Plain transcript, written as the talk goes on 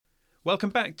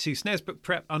Welcome back to Snaresbrook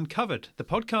Prep Uncovered, the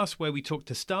podcast where we talk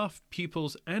to staff,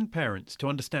 pupils and parents to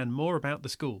understand more about the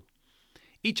school.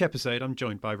 Each episode I'm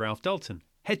joined by Ralph Dalton,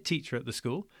 head teacher at the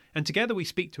school, and together we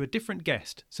speak to a different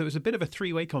guest, so it's a bit of a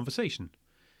three-way conversation.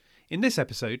 In this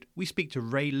episode, we speak to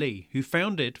Ray Lee, who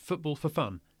founded Football for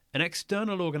Fun, an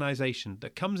external organisation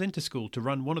that comes into school to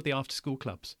run one of the after-school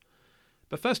clubs.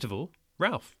 But first of all,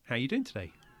 Ralph, how are you doing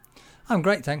today? I'm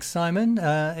great, thanks, Simon.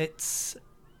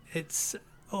 It's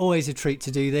always a treat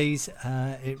to do these.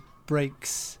 It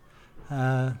breaks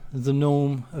the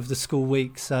norm of the school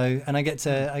week. And I get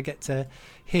to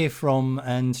hear from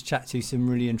and chat to some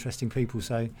really interesting people.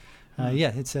 So,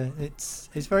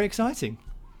 it's very exciting.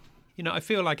 You know, I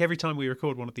feel like every time we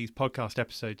record one of these podcast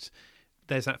episodes,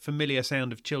 there's that familiar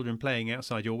sound of children playing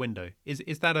outside your window.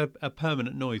 Is that a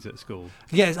permanent noise at school?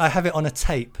 Yes, I have it on a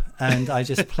tape and I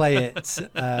just play it.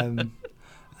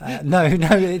 No,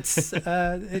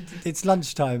 it's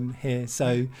lunchtime here,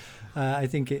 so I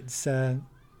think it's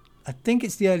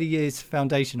the Early Years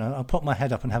Foundation. I'll pop my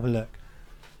head up and have a look.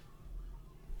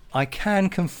 I can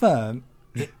confirm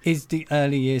it is the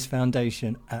Early Years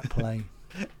Foundation at play.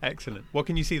 Excellent. What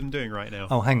can you see them doing right now?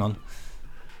 Oh, hang on.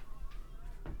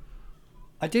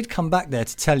 I did come back there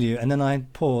to tell you, and then I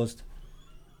paused.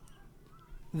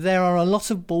 There are a lot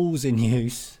of balls in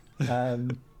use.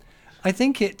 I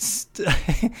think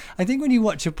when you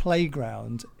watch a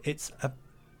playground, it's a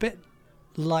bit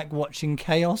like watching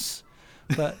chaos,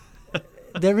 but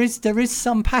there is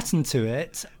some pattern to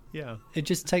it. Yeah. It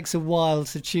just takes a while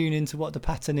to tune into what the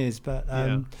pattern is, but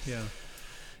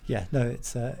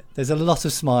there's a lot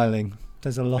of smiling.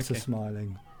 There's a lot of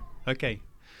smiling. Okay.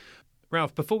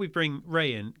 Ralph, before we bring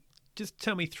Ray in, just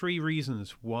tell me 3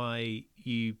 reasons why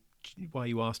you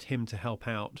asked him to help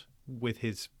out with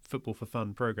his Football for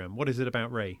Fun program. What is it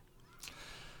about Ray?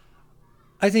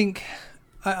 I think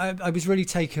I was really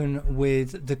taken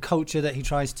with the culture that he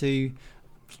tries to,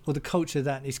 or the culture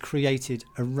that is created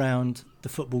around the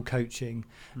football coaching.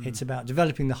 It's about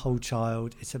developing the whole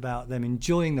child. It's about them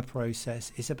enjoying the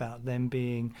process. It's about them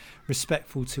being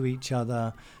respectful to each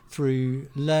other through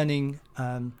learning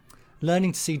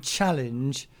to see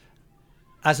challenge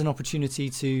as an opportunity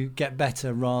to get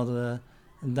better rather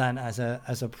than as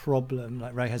a problem.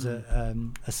 Like Ray has a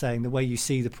saying, the way you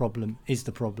see the problem is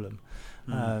the problem.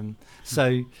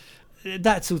 So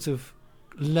that sort of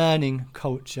learning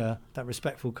culture, that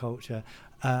respectful culture,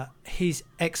 his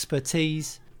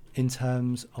expertise in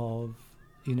terms of,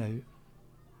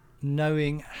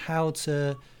 knowing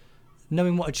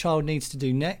what a child needs to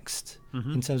do next,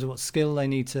 in terms of what skill they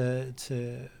need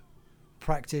to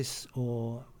practice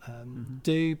or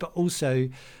do, but also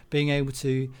being able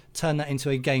to turn that into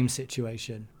a game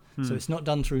situation. So it's not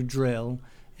done through drill,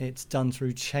 it's done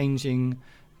through changing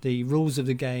the rules of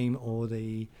the game or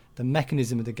the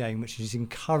mechanism of the game, which just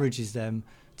encourages them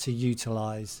to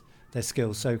utilise their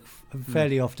skills. So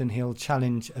fairly often he'll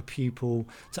challenge a pupil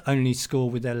to only score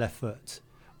with their left foot.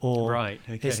 Or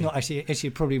it's not actually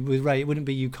probably with Ray, it wouldn't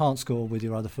be you can't score with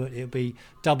your other foot, it would be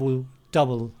double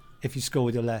if you score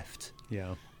with your left.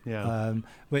 They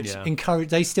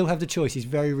still have the choice. He's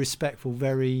very respectful of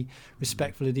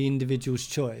the individual's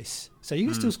choice. So you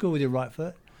can still score with your right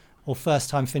foot, or first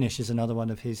time finish is another one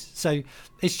of his. So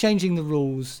it's changing the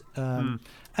rules, and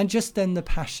just then the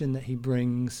passion that he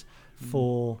brings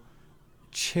for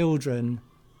children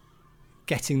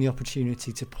getting the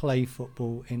opportunity to play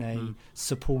football in a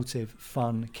supportive,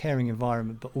 fun, caring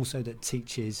environment, but also that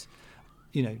teaches,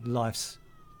 life's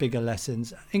bigger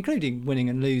lessons, including winning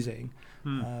and losing,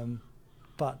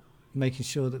 but making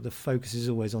sure that the focus is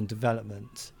always on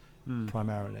development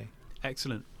primarily.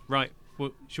 Excellent. Right.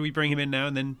 Well, shall we bring him in now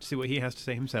and then see what he has to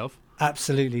say himself?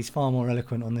 Absolutely. He's far more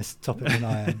eloquent on this topic than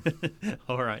I am.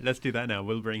 All right. Let's do that now.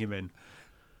 We'll bring him in.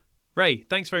 Ray,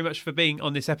 thanks very much for being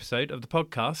on this episode of the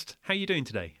podcast. How are you doing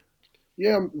today?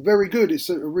 Yeah, I'm very good. It's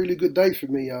a really good day for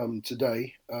me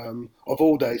today, of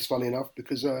all days, funny enough,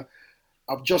 because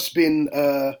I've just been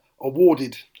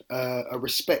awarded a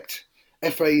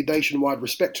FA Nationwide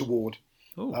Respect Award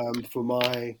for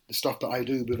the stuff that I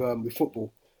do with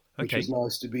football, which is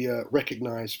nice to be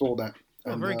recognised for that.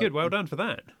 Oh, very good. Well done for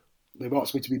that. They've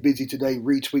asked me to be busy today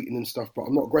retweeting and stuff, but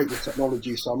I'm not great with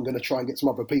technology, so I'm going to try and get some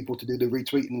other people to do the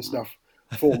retweeting and stuff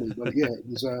for me. But yeah, it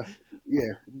was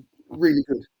really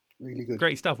good. Really good.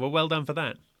 Great stuff. Well done for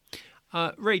that.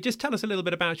 Ray, just tell us a little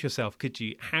bit about yourself, could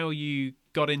you? How you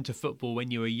got into football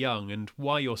when you were young and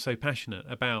why you're so passionate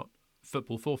about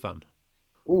Football for Fun.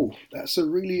 Oh, that's a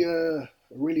really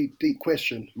deep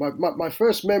question. My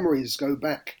first memories go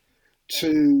back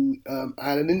to I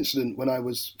had an incident when I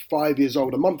was 5 years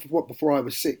old, a month before I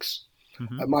was 6.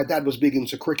 My dad was big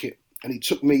into cricket, and he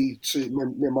took me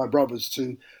and my brothers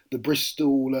to the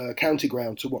Bristol County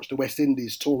Ground to watch the West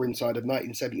Indies tour inside of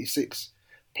 1976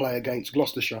 play against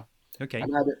Gloucestershire. Okay.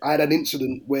 And I had an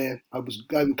incident where I was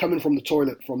coming from the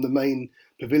toilet from the main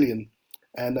pavilion,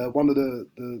 and one of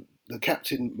the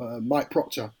captain, Mike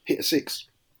Proctor, hit a six,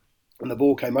 and the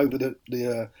ball came over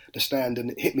the stand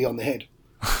and it hit me on the head.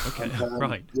 Okay, and,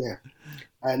 right. Yeah,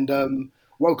 and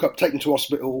woke up, taken to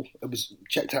hospital. I was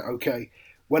checked out okay.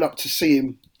 Went up to see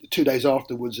him 2 days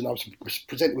afterwards, and I was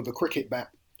presented with a cricket bat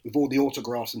with all the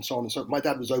autographs and so on and so on. My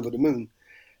dad was over the moon,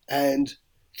 and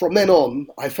from then on,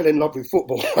 I fell in love with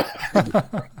football,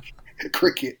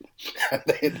 cricket, and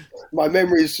then my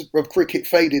memories of cricket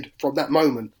faded from that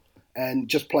moment, and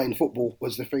just playing football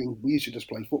was the thing. We used to just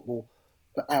play football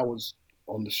for hours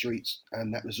on the streets,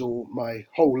 and that was all. My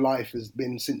whole life has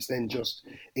been since then just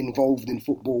involved in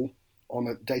football on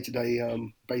a day-to-day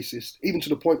basis, even to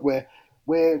the point where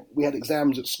we had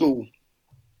exams at school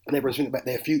and everyone's thinking about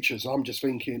their futures. I'm just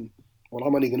thinking, well,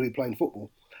 I'm only going to be playing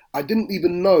football. I didn't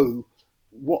even know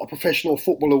what a professional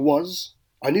footballer was.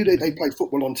 I knew they played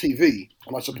football on TV,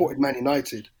 and I supported Man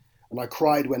United, and I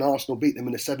cried when Arsenal beat them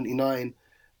in the 79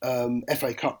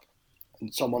 FA Cup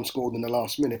and someone scored in the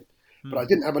last minute. But I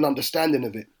didn't have an understanding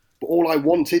of it. But all I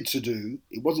wanted to do,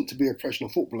 it wasn't to be a professional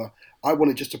footballer. I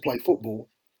wanted just to play football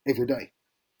every day.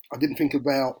 I didn't think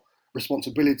about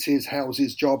responsibilities,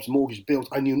 houses, jobs, mortgage bills.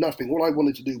 I knew nothing. All I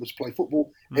wanted to do was play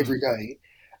football every day.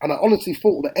 And I honestly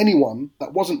thought that anyone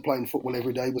that wasn't playing football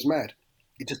every day was mad.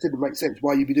 It just didn't make sense.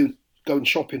 Why you'd be going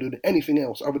shopping, doing anything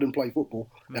else other than play football?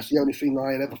 That's the only thing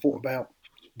I had ever thought about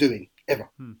doing, ever.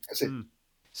 That's it.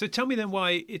 So tell me then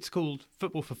why it's called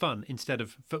football for fun instead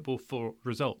of football for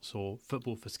results or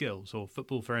football for skills or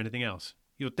football for anything else.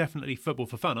 You're definitely football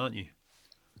for fun, aren't you?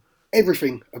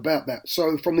 Everything about that.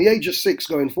 So from the age of 6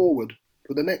 going forward,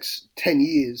 for the next 10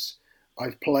 years,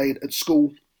 I've played at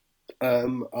school.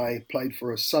 I played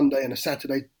for a Sunday and a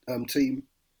Saturday team,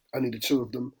 only the two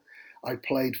of them. I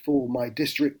played for my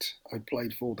district. I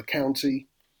played for the county,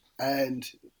 and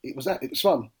it was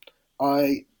fun.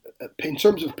 In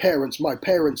terms of parents, my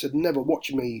parents had never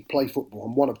watched me play football.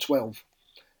 I'm one of 12,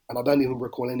 and I don't even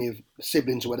recall any of the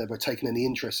siblings or whatever taking any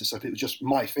interest in stuff. It was just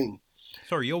my thing.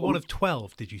 Sorry, you're one of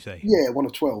 12, did you say? Yeah, one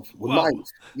of 12. Well, wow. Ninth.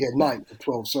 Yeah, ninth of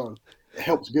 12. So it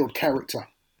helps build character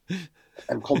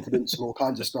and confidence and all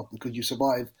kinds of stuff because you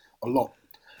survive a lot.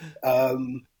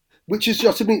 Which is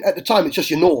just, I mean, at the time, it's just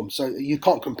your norm. So you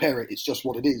can't compare it. It's just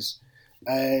what it is.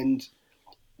 And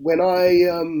when I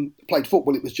played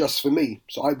football, it was just for me.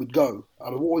 So I would go. I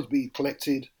would always be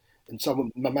collected, and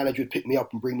my manager would pick me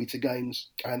up and bring me to games.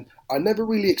 And I never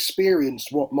really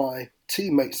experienced what my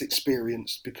teammates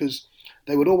experienced because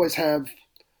they would always have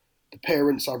the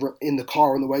parents either in the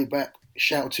car on the way back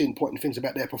shouting, pointing things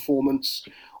about their performance,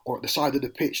 or at the side of the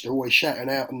pitch, they're always shouting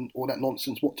out and all that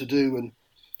nonsense, what to do, and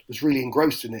was really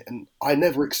engrossed in it. And I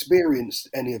never experienced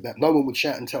any of that. No one would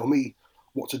shout and tell me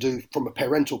what to do from a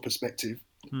parental perspective.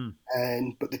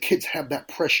 But the kids had that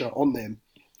pressure on them,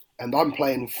 and I'm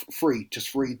playing free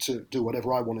to do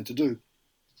whatever I wanted to do.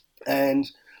 And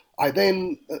I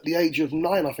then, at the age of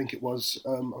 9, I think it was,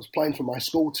 I was playing for my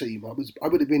school team. I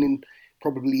would have been in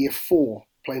probably year 4,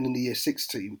 playing in the year 6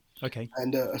 team. Okay.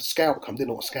 And a scout didn't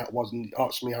know what a scout was, and he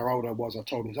asked me how old I was. I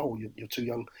told him, "Oh, you're too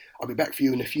young. I'll be back for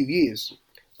you in a few years."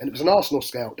 And it was an Arsenal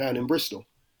scout down in Bristol,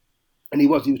 and he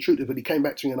was true to it. But he came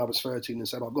back to me when I was 13 and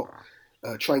said, "I've got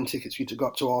train tickets for you to go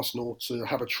up to Arsenal to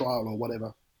have a trial or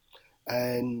whatever."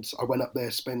 And I went up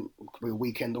there, spent a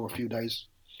weekend or a few days.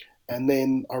 And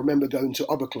then I remember going to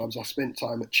other clubs. I spent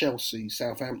time at Chelsea,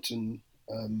 Southampton,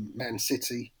 Man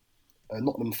City,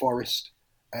 Nottingham Forest.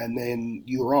 And then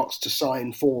you were asked to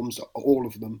sign forms, all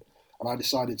of them. And I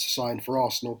decided to sign for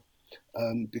Arsenal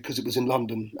because it was in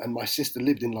London. And my sister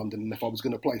lived in London. And if I was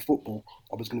going to play football,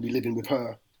 I was going to be living with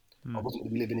her. I wasn't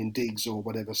going to be living in digs or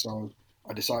whatever. So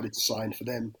I decided to sign for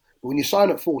them. But when you sign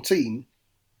at 14,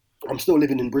 I'm still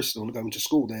living in Bristol and going to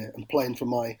school there and playing for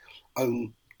my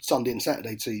own Sunday and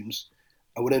Saturday teams.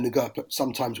 I would only go up at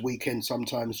sometimes weekends,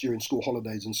 sometimes during school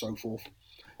holidays and so forth.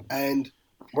 And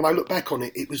when I look back on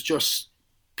it, it was just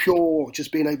pure,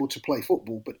 just being able to play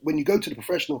football. But when you go to the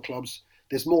professional clubs,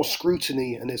 there's more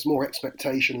scrutiny and there's more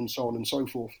expectation and so on and so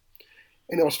forth.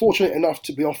 And I was fortunate enough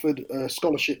to be offered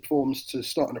scholarship forms to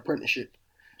start an apprenticeship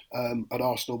at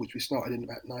Arsenal, which we started in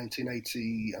about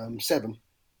 1987.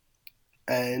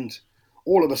 And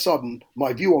all of a sudden,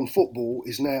 my view on football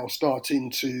is now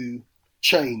starting to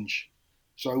change.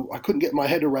 So I couldn't get my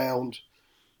head around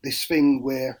this thing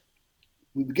where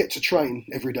we would get to train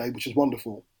every day, which is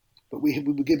wonderful, but we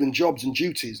were given jobs and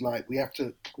duties like we have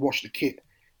to wash the kit,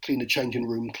 clean the changing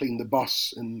room, clean the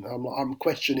bus, and I'm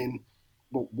questioning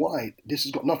well, why? This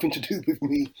has got nothing to do with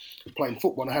me playing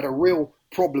football. And I had a real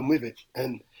problem with it,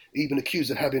 and even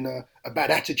accused of having a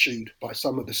bad attitude by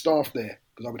some of the staff there,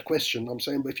 because I would question. I'm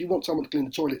saying, but if you want someone to clean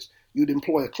the toilets, you'd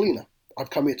employ a cleaner. I've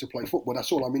come here to play football.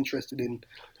 That's all I'm interested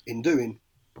in doing.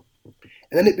 And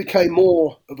then it became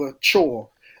more of a chore,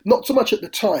 not so much at the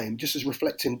time, just as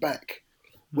reflecting back,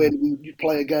 when you'd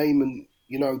play a game and,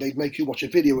 you know, they'd make you watch a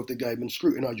video of the game and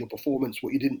scrutinise your performance,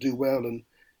 what you didn't do well,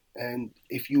 and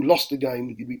if you lost the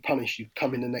game, you'd be punished. You'd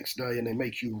come in the next day and they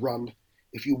make you run.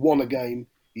 If you won a game,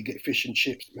 you get fish and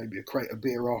chips, maybe a crate of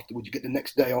beer afterwards. You get the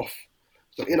next day off.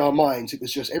 So in our minds, it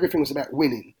was just everything was about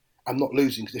winning and not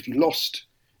losing. Because if you lost,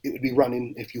 it would be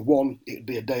running. If you won, it would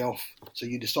be a day off. So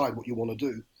you decide what you want to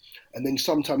do. And then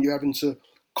sometimes you're having to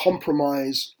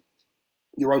compromise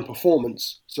your own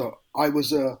performance. So I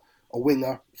was a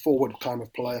winger, forward kind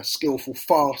of player, skillful,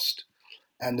 fast.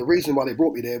 And the reason why they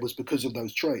brought me there was because of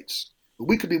those traits. But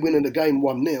we could be winning the game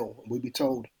 1-0 and we'd be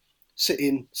told, sit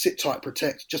in, sit tight,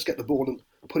 protect, just get the ball and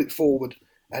put it forward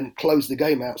and close the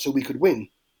game out so we could win.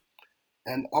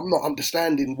 And I'm not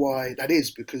understanding why that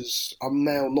is, because I'm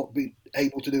now not being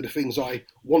able to do the things I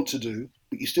want to do,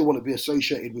 but you still want to be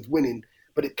associated with winning,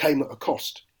 but it came at a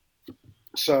cost.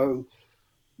 So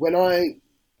when I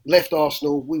left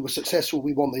Arsenal, we were successful.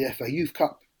 We won the FA Youth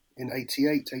Cup in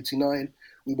 88, 89.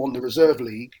 We won the Reserve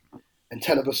League, and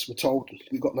 10 of us were told,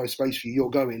 we've got no space for you, you're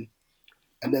going.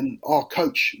 And then our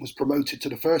coach was promoted to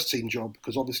the first team job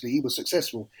because obviously he was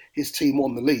successful. His team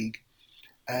won the league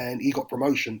and he got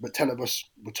promotion, but 10 of us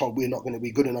were told we're not going to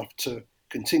be good enough to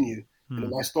continue. And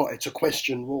then I started to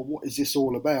question, well, what is this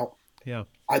all about? Yeah.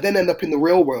 I then end up in the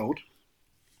real world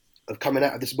of coming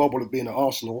out of this bubble of being at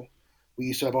Arsenal. We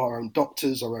used to have our own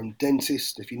doctors, our own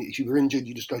dentist. If you were injured,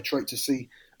 you just go straight to see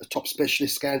a top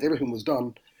specialist, scans, everything was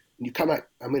done. And you come out,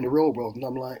 I'm in the real world, and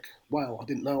I'm like, wow, I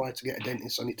didn't know I had to get a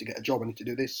dentist. I need to get a job. I need to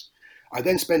do this. I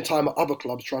then spend time at other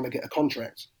clubs trying to get a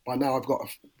contract. By now, I've got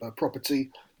a property,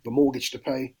 a mortgage to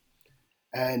pay.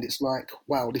 And it's like,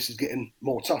 wow, this is getting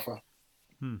more tougher.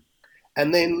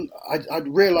 And then I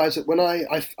realised that when I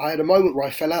had a moment where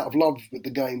I fell out of love with the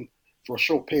game for a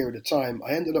short period of time.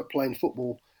 I ended up playing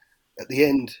football at the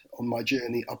end on my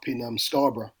journey up in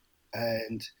Scarborough.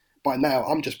 And by now,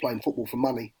 I'm just playing football for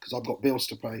money because I've got bills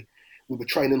to pay. We were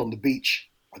training on the beach.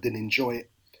 I didn't enjoy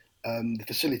it. The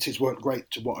facilities weren't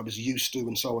great to what I was used to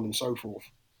and so on and so forth.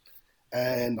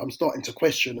 And I'm starting to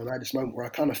question, and I had this moment where I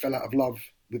kind of fell out of love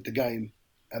with the game.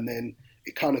 And then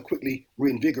it kind of quickly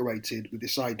reinvigorated with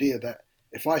this idea that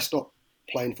if I stop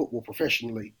playing football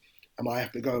professionally and I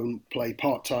have to go and play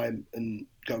part-time and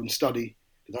go and study,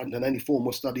 because I hadn't done any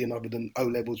formal studying other than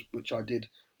O-levels, which I did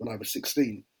when I was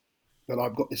 16, then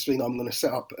I've got this thing, I'm going to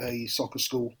set up a soccer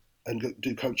school and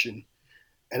do coaching.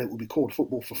 And it will be called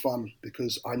Football for Fun,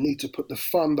 because I need to put the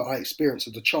fun that I experienced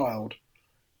as a child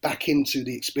back into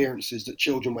the experiences that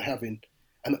children were having.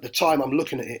 And at the time, I'm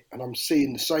looking at it and I'm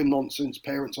seeing the same nonsense,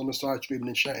 parents on the side screaming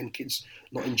and shouting, kids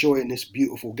not enjoying this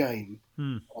beautiful game.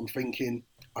 I'm thinking,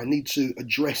 I need to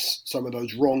address some of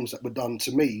those wrongs that were done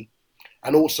to me,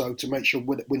 and also to make sure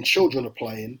when children are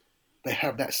playing, they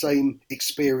have that same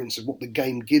experience of what the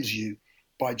game gives you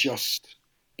by just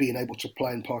being able to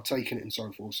play and partake in it and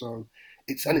so forth. So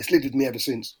it's lived with me ever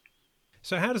since.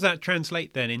 So how does that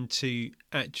translate then into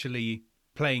actually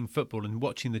playing football and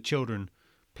watching the children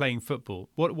playing football?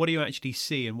 What do you actually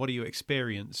see and what do you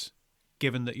experience,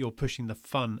 given that you're pushing the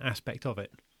fun aspect of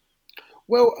it?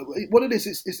 Well, what it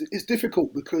is, it's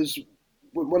difficult because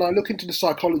when I look into the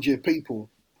psychology of people,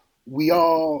 we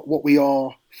are what we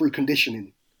are through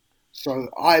conditioning. So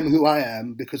I am who I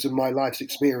am because of my life's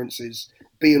experiences.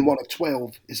 Being one of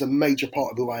 12 is a major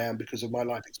part of who I am because of my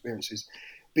life experiences.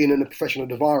 Being in a professional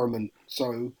environment,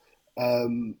 so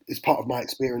is part of my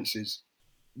experiences.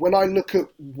 When I look at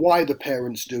why the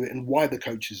parents do it and why the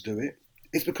coaches do it,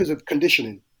 it's because of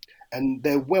conditioning. And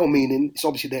they're well-meaning. It's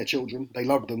obviously their children. They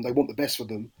love them. They want the best for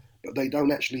them. But they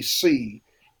don't actually see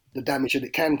the damage that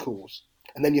it can cause.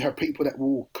 And then you have people that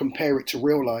will compare it to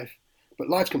real life. But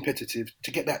life's competitive.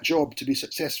 To get that job, to be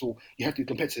successful, you have to be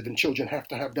competitive. And children have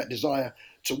to have that desire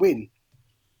to win.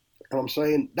 And I'm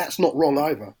saying that's not wrong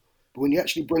either. But when you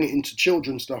actually bring it into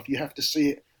children's stuff, you have to see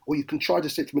it, or you can try to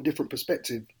see it from a different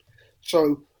perspective.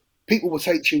 So people will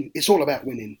say to you, it's all about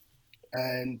winning.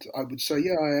 And I would say,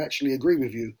 yeah, I actually agree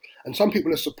with you. And some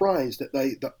people are surprised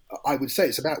that I would say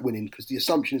it's about winning, because the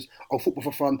assumption is, oh, football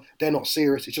for fun, they're not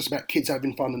serious. It's just about kids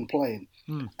having fun and playing.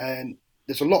 And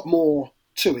there's a lot more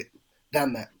to it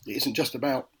than that. It isn't just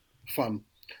about fun.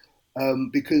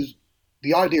 Because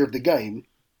the idea of the game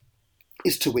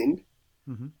is to win.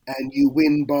 And you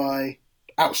win by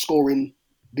outscoring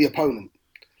the opponent.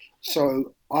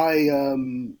 So I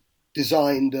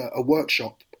designed a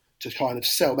workshop to kind of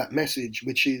sell that message,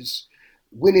 which is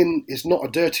winning is not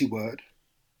a dirty word.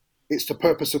 It's the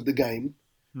purpose of the game,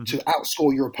 to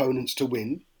outscore your opponents to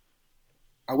win.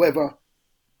 However,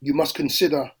 you must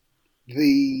consider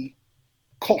the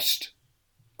cost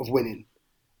of winning.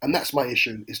 And that's my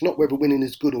issue. It's not whether winning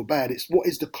is good or bad. It's what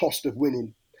is the cost of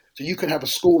winning. So you can have a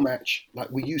school match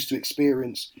like we used to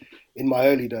experience in my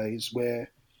early days, where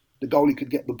the goalie could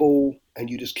get the ball and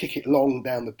you just kick it long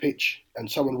down the pitch and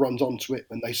someone runs onto it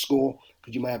and they score,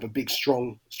 because you may have a big,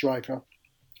 strong striker,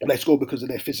 and they score because of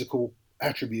their physical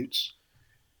attributes,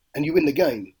 and you win the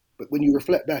game. But when you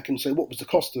reflect back and say, what was the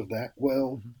cost of that?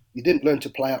 Well, you didn't learn to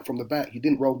play out from the back. You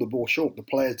didn't roll the ball short. The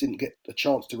players didn't get a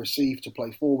chance to receive, to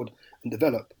play forward and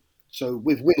develop. So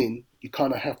with winning, you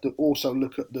kind of have to also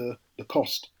look at the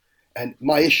cost. And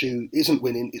my issue isn't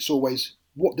winning. It's always,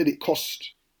 what did it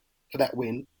cost for that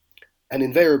win? And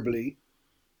invariably,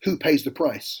 who pays the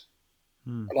price?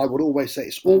 And I would always say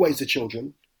it's always the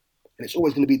children, and it's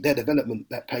always going to be their development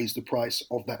that pays the price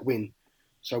of that win.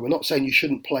 So we're not saying you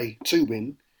shouldn't play to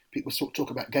win. People sort of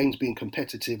talk about games being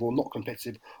competitive or not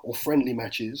competitive, or friendly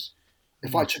matches.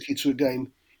 If I took you to a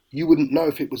game, you wouldn't know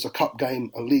if it was a cup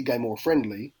game, a league game, or a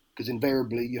friendly, because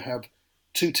invariably you have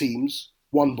two teams,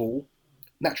 one ball,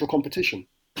 natural competition.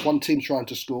 One team's trying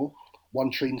to score,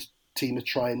 one team is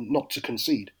trying not to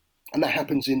concede. And that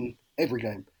happens in every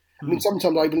game. I mean,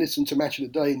 sometimes I even listen to Match of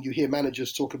the Day and you hear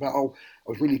managers talk about, I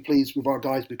was really pleased with our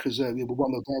guys because we were 1-0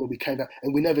 down and we came back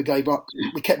and we never gave up.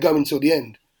 We kept going till the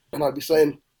end. And I'd be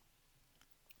saying,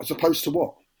 as opposed to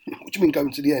what? What do you mean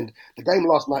going to the end? The game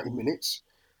lasts 90 minutes.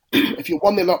 If you're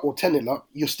 1-0 up or 10-0 up,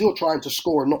 you're still trying to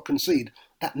score and not concede.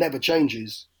 That never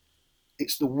changes.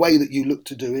 It's the way that you look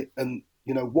to do it, and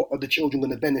what are the children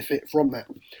going to benefit from that?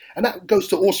 And that goes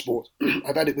to all sports.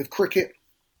 I've had it with cricket,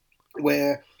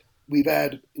 where we've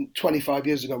had 25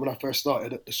 years ago when I first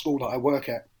started at the school that I work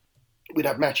at, we'd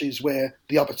have matches where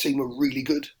the other team were really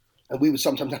good and we would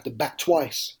sometimes have to bat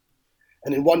twice.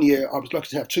 And in one year, I was lucky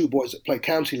to have two boys that played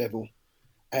county level,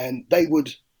 and they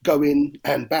would go in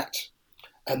and bat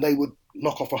and they would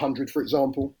knock off 100, for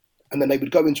example, and then they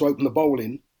would go in to open the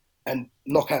bowling and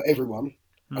knock out everyone.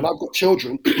 And I've got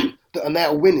children that are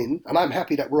now winning, and I'm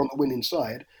happy that we're on the winning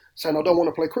side, saying, I don't want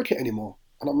to play cricket anymore.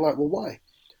 And I'm like, well, why?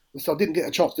 So I didn't get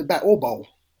a chance to bat or bowl,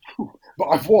 but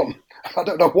I've won. I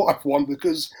don't know what I've won,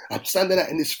 because I'm standing out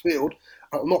in this field.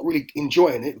 I'm not really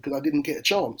enjoying it because I didn't get a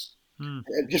chance.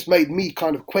 It just made me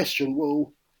kind of question,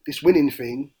 well, this winning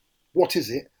thing, what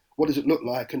is it? What does it look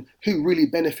like? And who really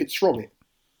benefits from it?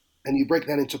 And you break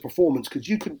that into performance, because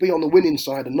you could be on the winning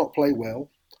side and not play well,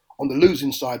 on the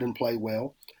losing side and play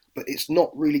well, but it's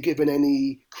not really given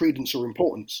any credence or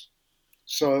importance.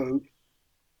 So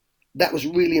that was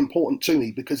really important to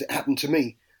me, because it happened to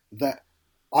me that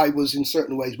I was, in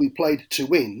certain ways, we played to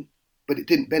win, but it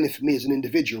didn't benefit me as an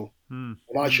individual. And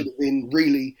I should have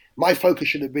been my focus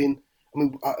should have been,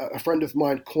 a friend of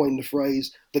mine coined the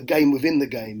phrase, the game within the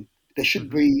game. There should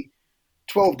be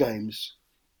 12 games,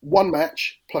 one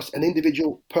match, plus an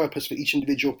individual purpose for each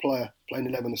individual player playing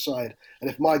 11 aside. And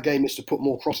if my game is to put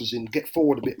more crosses in, get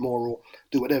forward a bit more, or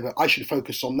do whatever, I should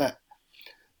focus on that.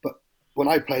 But when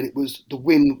I played, it was the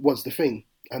win was the thing.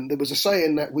 And there was a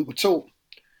saying that we were taught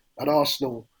at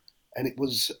Arsenal, and it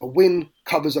was, a win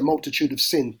covers a multitude of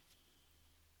sin.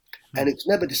 And it's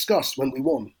never discussed when we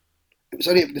won. It was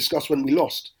only ever discussed when we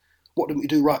lost. What did we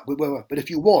do right? But if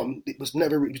you won, it was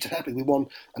never really happy. We won,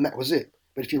 and that was it.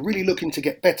 But if you're really looking to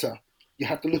get better, you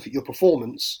have to look at your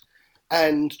performance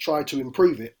and try to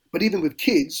improve it. But even with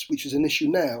kids, which is an issue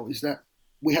now, is that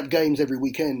we have games every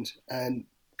weekend, and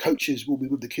coaches will be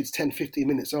with the kids 10, 15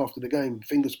 minutes after the game,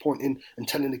 fingers pointing and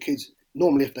telling the kids,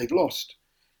 normally if they've lost.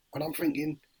 And I'm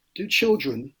thinking, do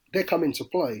children, they're coming to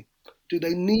play, do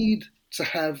they need to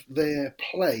have their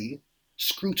play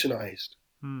scrutinised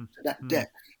to that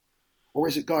depth? Or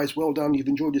is it, guys, well done, you've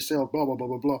enjoyed yourself, blah, blah, blah,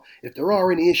 blah, blah. If there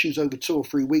are any issues over 2 or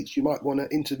 3 weeks, you might want to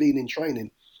intervene in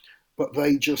training. But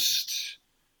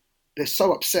they're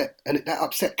so upset, and that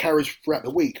upset carries throughout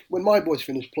the week. When my boys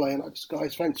finished playing, I just,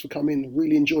 guys, thanks for coming,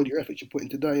 really enjoyed your efforts you put in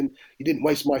today, and you didn't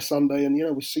waste my Sunday, and,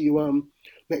 we'll see you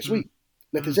next week.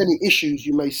 And if there's any issues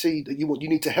you may see that you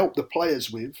need to help the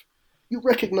players with, you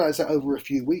recognise that over a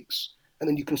few weeks, and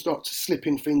then you can start to slip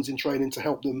in things in training to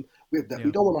help them with that. Yeah.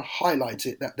 We don't want to highlight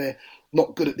it that they're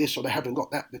not good at this or they haven't got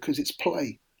that, because it's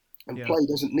play. And play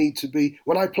doesn't need to be...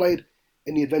 When I played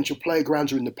in the Adventure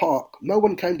Playgrounds or in the park, no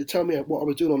one came to tell me what I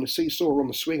was doing on the seesaw or on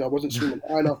the swing. I wasn't swinging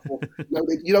high enough.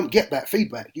 You don't get that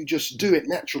feedback. You just do it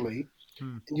naturally,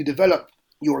 and you develop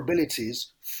your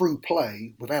abilities through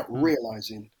play without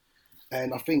realising.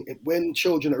 And I think when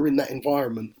children are in that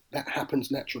environment, that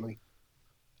happens naturally.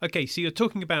 Okay, so you're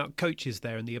talking about coaches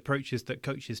there and the approaches that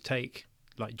coaches take,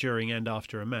 like during and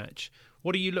after a match.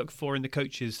 What do you look for in the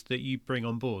coaches that you bring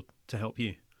on board to help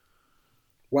you?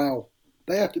 Wow.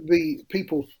 They have to be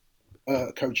people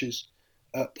coaches.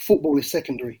 Football is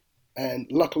secondary. And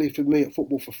luckily for me at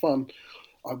Football for Fun,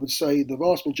 I would say the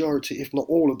vast majority, if not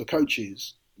all of the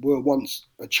coaches, were once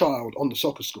a child on the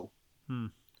soccer school.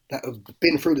 That have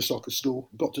been through the soccer school,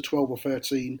 got to 12 or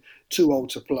 13, too old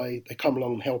to play. They come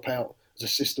along and help out as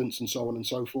assistants and so on and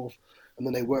so forth. And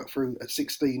then they work through at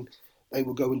 16. They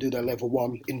will go and do their level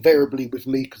 1, invariably with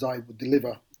me, because I would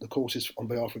deliver the courses on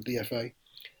behalf of DFA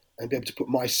and be able to put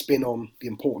my spin on the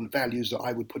important values that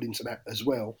I would put into that as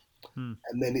well.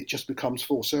 And then it just becomes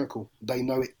full circle. They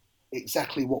know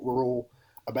exactly what we're all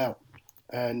about.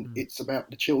 And it's about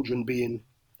the children being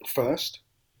first,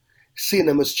 seeing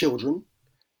them as children,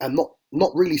 and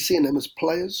not really seeing them as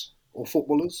players or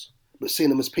footballers, but seeing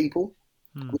them as people.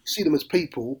 When you see them as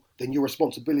people, then your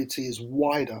responsibility is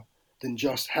wider than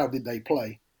just how did they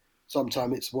play.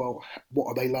 Sometimes it's, well, what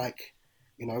are they like?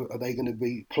 You know, are they going to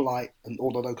be polite and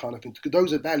all of those kind of things? Because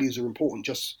those values are important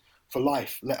just for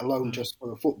life, let alone just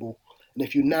for football. And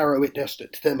if you narrow it just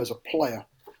to them as a player,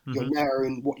 you're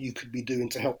narrowing what you could be doing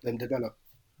to help them develop.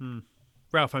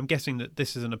 Ralph, I'm guessing that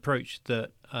this is an approach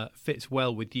that fits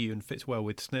well with you and fits well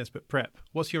with Snaresbrook Prep.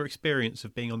 What's your experience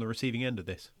of being on the receiving end of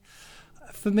this?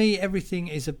 For me, everything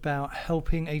is about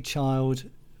helping a child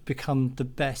become the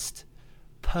best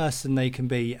person they can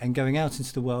be and going out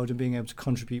into the world and being able to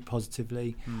contribute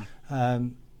positively.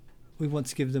 We want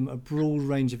to give them a broad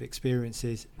range of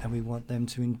experiences, and we want them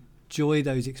to enjoy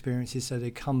those experiences so they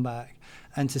come back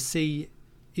and to see,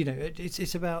 you know,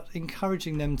 it's about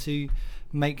encouraging them to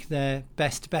make their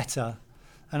best better.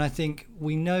 And I think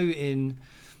we know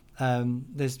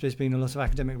there's been a lot of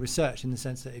academic research in the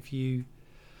sense that if you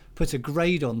put a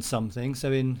grade on something,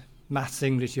 so in maths,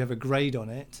 English, you have a grade on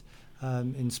it,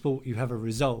 in sport you have a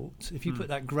result. If you put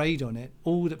that grade on it,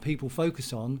 all that people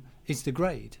focus on is the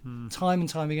grade. Time and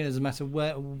time again, it doesn't matter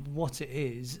what it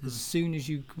is, as soon as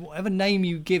whatever name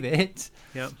you give it,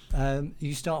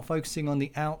 you start focusing on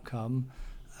the outcome.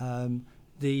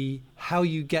 The how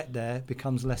you get there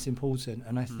becomes less important.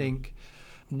 And I think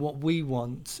what we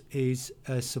want is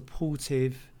a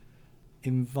supportive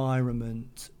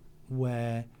environment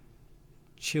where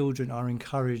children are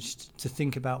encouraged to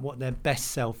think about what their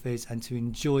best self is and to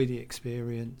enjoy the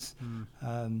experience,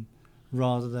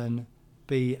 rather than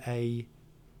be a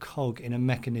cog in a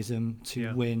mechanism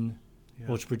to win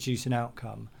or to produce an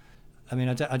outcome. I mean,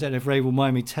 I don't know if Ray will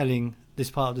mind me telling this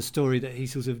part of the story that he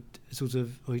sort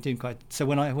of, or he didn't quite. So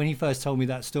when he first told me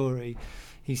that story,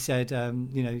 he said,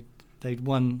 you know, they'd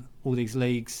won all these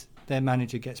leagues. Their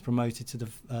manager gets promoted to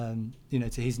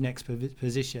to his next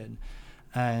position,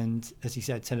 and as he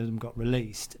said, 10 of them got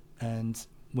released. And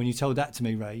when you told that to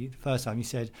me, Ray, the first time, you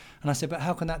said, and I said, but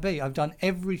how can that be? I've done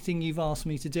everything you've asked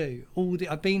me to do.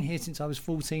 I've been here since I was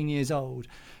 14 years old.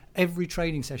 Every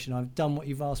training session, I've done what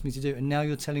you've asked me to do, and now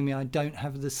you're telling me I don't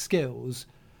have the skills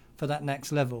for that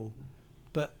next level.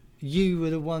 But you were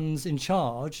the ones in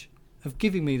charge of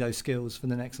giving me those skills for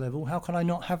the next level. How can I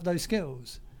not have those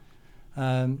skills?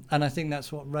 And I think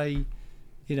that's what Ray,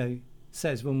 you know,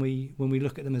 says when we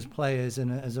look at them as players and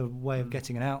as a way of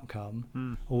getting an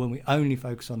outcome, or when we only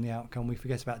focus on the outcome, we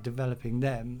forget about developing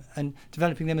them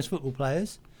as football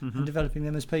players and developing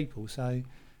them as people. So,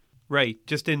 Ray,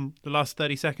 just in the last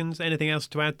 30 seconds, anything else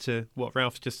to add to what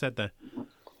Ralph just said there?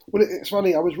 Well, it's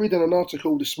funny. I was reading an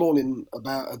article this morning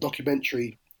about a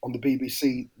documentary on the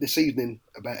BBC this evening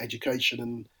about education,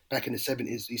 and back in the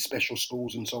 70s, these special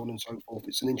schools and so on and so forth.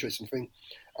 It's an interesting thing.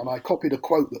 And I copied a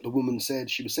quote that the woman said.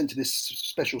 She was sent to this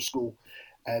special school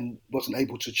and wasn't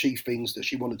able to achieve things that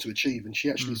she wanted to achieve. And she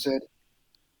actually said,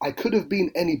 I could have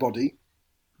been anybody,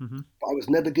 but I was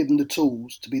never given the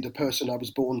tools to be the person I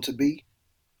was born to be.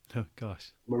 Oh,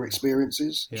 gosh. My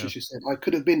experiences. Yeah. So she said, I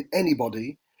could have been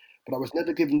anybody, but I was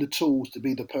never given the tools to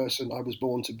be the person I was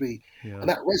born to be. Yeah. And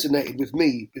that resonated with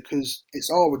me because it's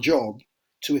our job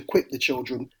to equip the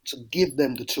children, to give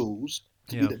them the tools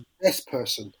to be the best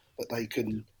person that they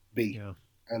can be. Yeah.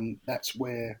 And that's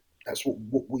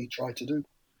what we try to do.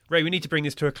 Ray, we need to bring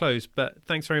this to a close, but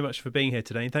thanks very much for being here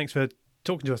today. And thanks for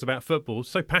talking to us about football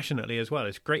so passionately as well.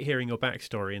 It's great hearing your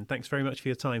backstory, and thanks very much for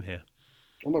your time here.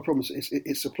 Well, no problem.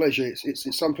 It's a pleasure.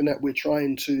 It's something that we're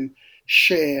trying to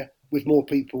share with more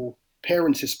people,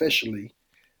 parents especially,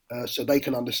 so they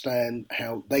can understand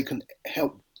how they can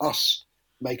help us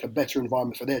make a better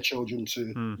environment for their children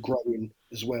to grow in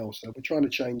as well. So we're trying to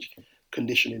change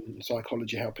conditioning and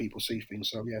psychology, how people see things.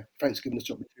 So yeah, thanks for giving us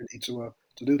the opportunity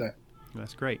to do that.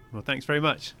 That's great. Well, thanks very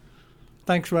much.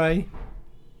 Thanks, Ray.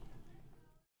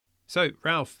 So,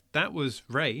 Ralph, that was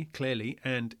Ray, clearly,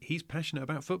 and he's passionate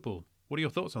about football. What are your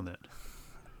thoughts on that?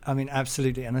 I mean,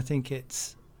 absolutely. And I think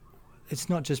it's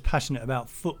not just passionate about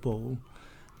football,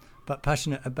 but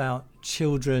passionate about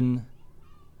children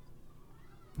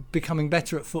becoming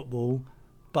better at football,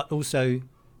 but also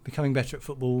becoming better at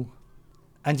football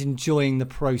and enjoying the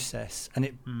process, and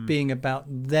it being about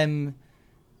them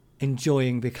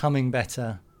enjoying becoming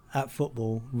better at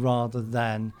football rather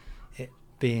than it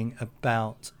being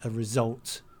about a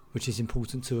result which is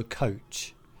important to a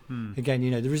coach. Again,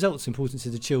 the result's important to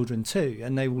the children too,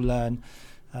 and they will learn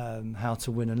how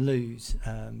to win and lose.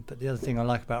 But the other thing I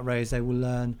like about Ray is they will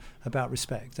learn about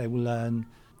respect. They will learn,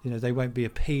 they won't be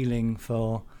appealing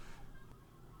for,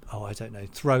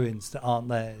 throw-ins that aren't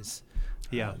theirs.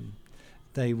 Yeah.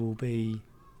 They will be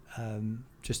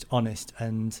just honest,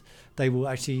 and they will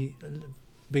actually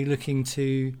be looking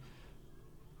to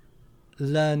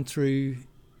learn through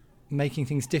making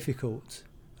things difficult.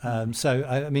 So,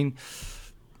 I mean,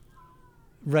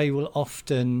 Ray will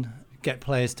often get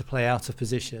players to play out of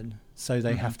position, so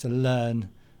they have to learn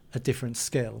a different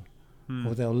skill,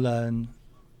 or they'll learn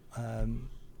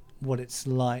what it's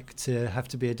like to have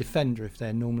to be a defender if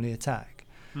they're normally attack.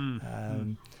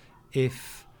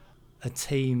 If the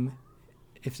team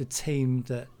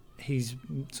that he's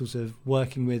sort of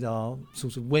working with are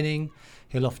sort of winning,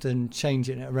 he'll often change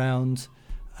it around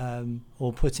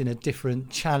or put in a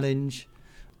different challenge,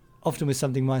 often with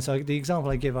something in mind. So the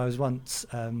example I give, I was once,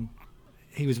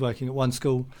 he was working at one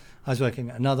school, I was working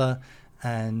at another,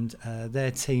 and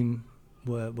their team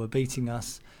were beating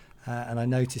us, and I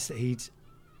noticed that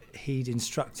he'd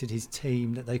instructed his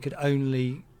team that they could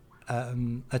only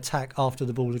attack after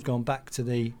the ball had gone back to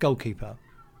the goalkeeper.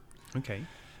 Okay.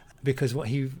 Because what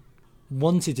he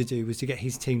wanted to do was to get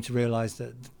his team to realise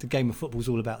that the game of football is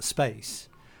all about space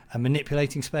and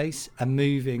manipulating space and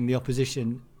moving the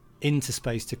opposition into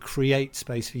space to create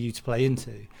space for you to play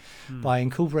into. By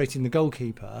incorporating the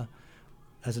goalkeeper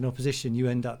as an opposition, you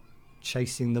end up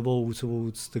chasing the ball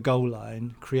towards the goal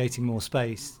line, creating more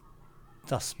space,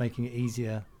 thus making it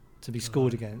easier to be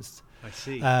scored against. I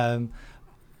see.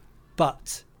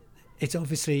 But it's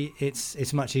obviously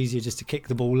it's much easier just to kick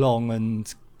the ball long,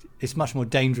 and it's much more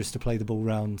dangerous to play the ball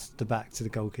round the back to the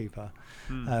goalkeeper.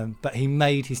 But he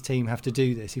made his team have to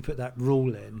do this. He put that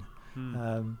rule in,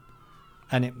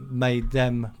 and it made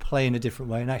them play in a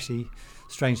different way. And actually,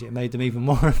 strangely, it made them even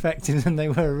more effective than they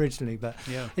were originally. But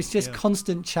it's just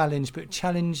constant challenge, but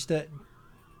challenge that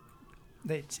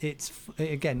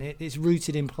it's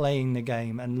rooted in playing the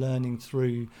game and learning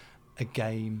through a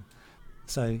game.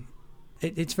 So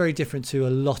it's very different to a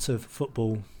lot of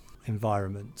football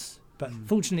environments. But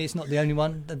fortunately, it's not the only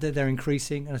one. They're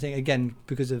increasing, and I think again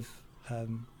because of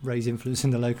Ray's influence in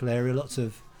the local area, lots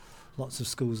of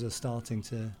schools are starting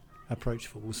to approach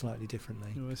football slightly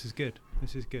differently. Oh, this is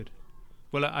good.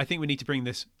 Well, I think we need to bring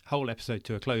this whole episode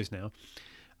to a close now.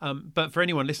 But for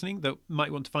anyone listening that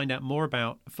might want to find out more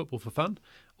about Football for Fun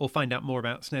or find out more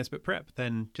about Snaresbrook Prep,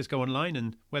 then just go online,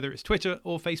 and whether it's Twitter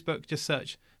or Facebook, just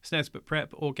search Snaresbrook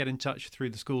Prep or get in touch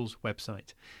through the school's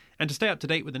website. And to stay up to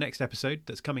date with the next episode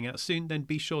that's coming out soon, then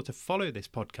be sure to follow this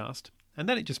podcast, and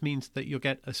then it just means that you'll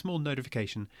get a small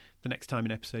notification the next time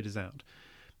an episode is out.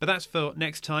 But that's for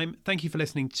next time. Thank you for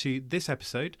listening to this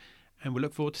episode, and we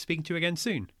look forward to speaking to you again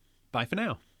soon. Bye for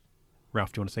now.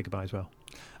 Ralph, do you want to say goodbye as well?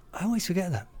 I always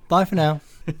forget that. Bye for now.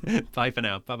 Bye for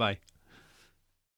now. Bye-bye.